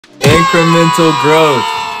Incremental growth.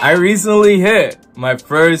 I recently hit my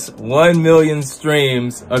first 1 million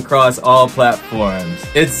streams across all platforms.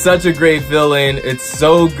 It's such a great feeling. It's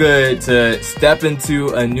so good to step into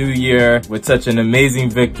a new year with such an amazing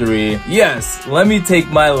victory. Yes, let me take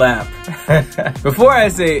my lap. Before I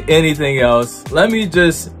say anything else, let me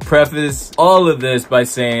just preface all of this by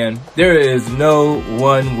saying there is no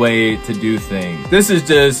one way to do things. This is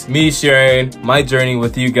just me sharing my journey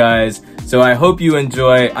with you guys. So I hope you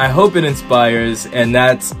enjoy, I hope it inspires, and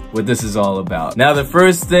that's what this is all about. Now the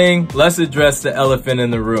first thing, let's address the elephant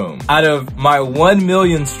in the room. Out of my 1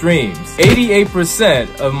 million streams,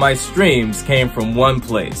 88% of my streams came from one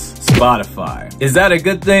place, Spotify. Is that a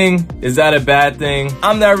good thing? Is that a bad thing?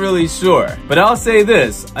 I'm not really sure. But I'll say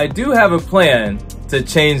this, I do have a plan to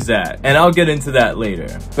change that, and I'll get into that later.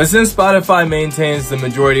 But since Spotify maintains the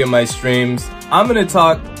majority of my streams, I'm gonna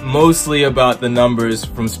talk mostly about the numbers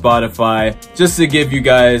from Spotify, just to give you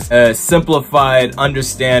guys a simplified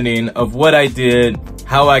understanding of what I did,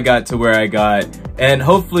 how I got to where I got, and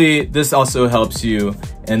hopefully this also helps you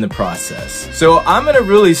in the process. So I'm gonna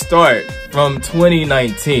really start from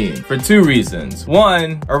 2019 for two reasons.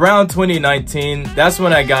 One, around 2019, that's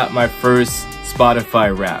when I got my first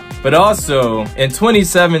Spotify Wrapped. But also, in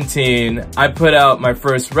 2017, I put out my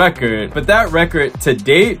first record, but that record to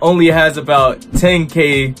date only has about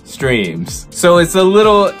 10K streams. So it's a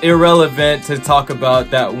little irrelevant to talk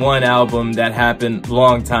about that one album that happened a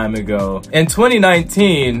long time ago. In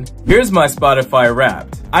 2019, here's my Spotify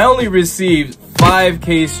Wrapped. I only received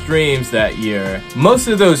 5K streams that year. Most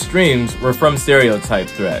of those streams were from Stereotype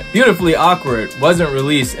Threat. Beautifully Awkward wasn't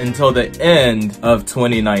released until the end of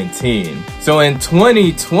 2019. So in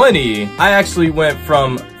 2020, I actually went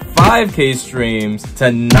from 5K streams to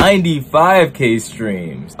 95K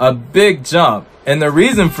streams. A big jump. And the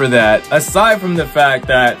reason for that, aside from the fact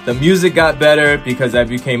that the music got better because I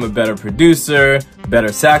became a better producer, better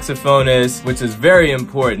saxophonist, which is very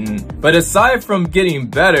important. But aside from getting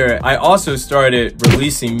better, I also started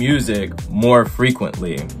releasing music more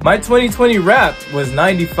frequently. My 2020 Wrapped was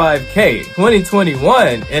 95K.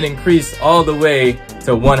 2021, it increased all the way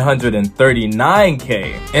to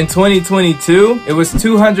 139K. In 2022, it was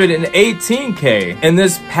 218K. In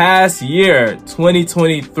this past year,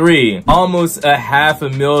 2023, almost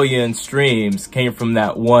 500,000 streams came from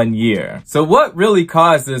that 1 year. So what really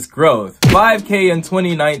caused this growth? 5K in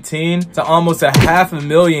 2019 to almost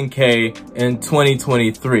 500,000K in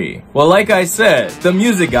 2023. Well, like I said, the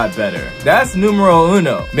music got better. That's numero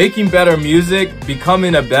uno. Making better music,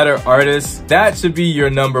 becoming a better artist, that should be your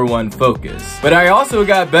 #1 focus. But I also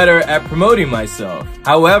got better at promoting myself.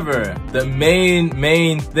 However, the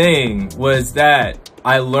main thing was that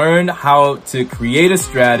I learned how to create a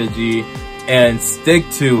strategy and stick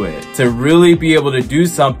to it, to really be able to do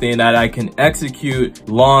something that I can execute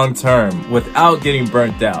long term without getting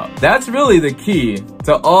burnt out. That's really the key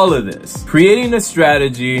to all of this. Creating a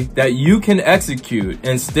strategy that you can execute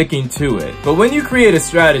and sticking to it. But when you create a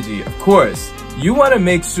strategy, of course, you want to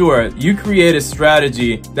make sure you create a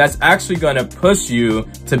strategy that's actually going to push you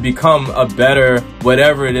to become a better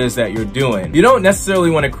whatever it is that you're doing. You don't necessarily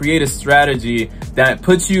want to create a strategy that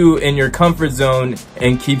puts you in your comfort zone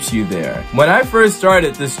and keeps you there. When I first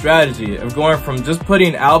started this strategy of going from just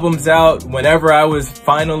putting albums out whenever I was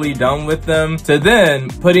finally done with them to then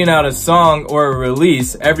putting out a song or a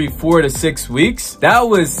release every 4 to 6 weeks, that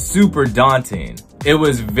was super daunting. It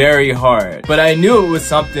was very hard, but I knew it was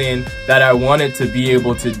something that I wanted to be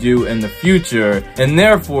able to do in the future, and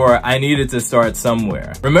therefore I needed to start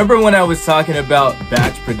somewhere. Remember when I was talking about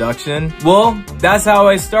batch production? Well, that's how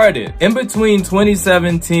I started. In between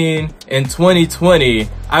 2017 and 2020,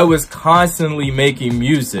 I was constantly making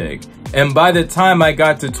music. And by the time I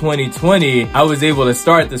got to 2020, I was able to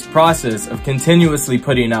start this process of continuously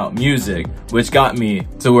putting out music, which got me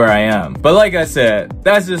to where I am. But like I said,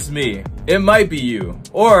 that's just me. It might be you,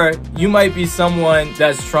 or you might be someone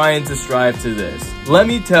that's trying to strive to this. Let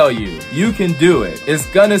me tell you, you can do it. It's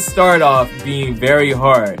gonna start off being very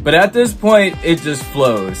hard, but at this point, it just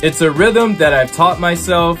flows. It's a rhythm that I've taught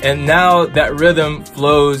myself, and now that rhythm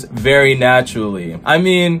flows very naturally. I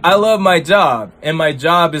mean, I love my job, and my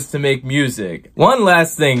job is to make music. One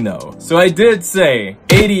last thing though. So I did say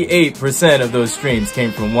 88% of those streams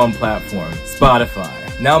came from one platform, Spotify.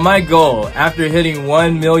 Now my goal after hitting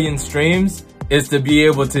 1 million streams is to be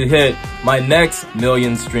able to hit my next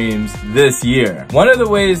million streams this year. One of the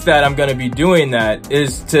ways that I'm gonna be doing that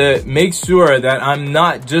is to make sure that I'm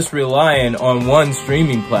not just relying on one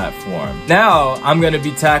streaming platform. Now, I'm gonna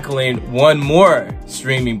be tackling one more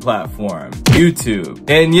streaming platform, YouTube.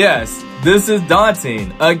 And yes, this is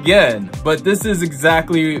daunting again, but this is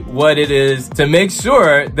exactly what it is to make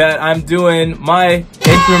sure that I'm doing my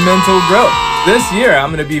incremental growth. This year,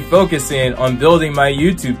 I'm gonna be focusing on building my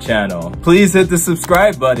YouTube channel. Please hit the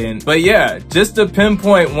subscribe button. But yeah, just to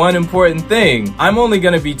pinpoint one important thing, I'm only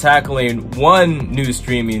gonna be tackling one new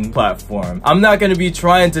streaming platform. I'm not gonna be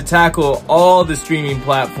trying to tackle all the streaming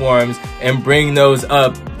platforms and bring those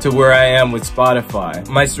up to where I am with Spotify.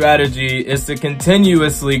 My strategy is to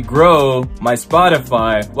continuously grow my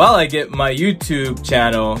Spotify while I get my YouTube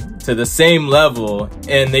channel to the same level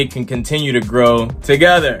and they can continue to grow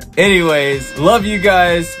together. Anyways, love you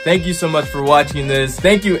guys. Thank you so much for watching this.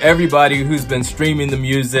 Thank you everybody who's been streaming the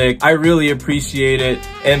music. I really appreciate it.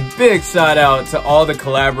 And big shout out to all the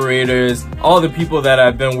collaborators, all the people that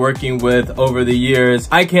I've been working with over the years.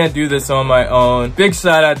 I can't do this on my own. Big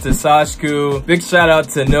shout out to Sashku. Big shout out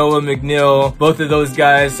to Noah McNeil. Both of those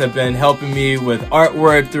guys have been helping me with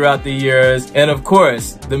artwork throughout the years. And of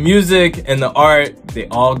course, the music and the art, they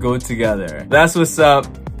all go together. That's what's up.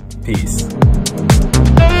 Peace.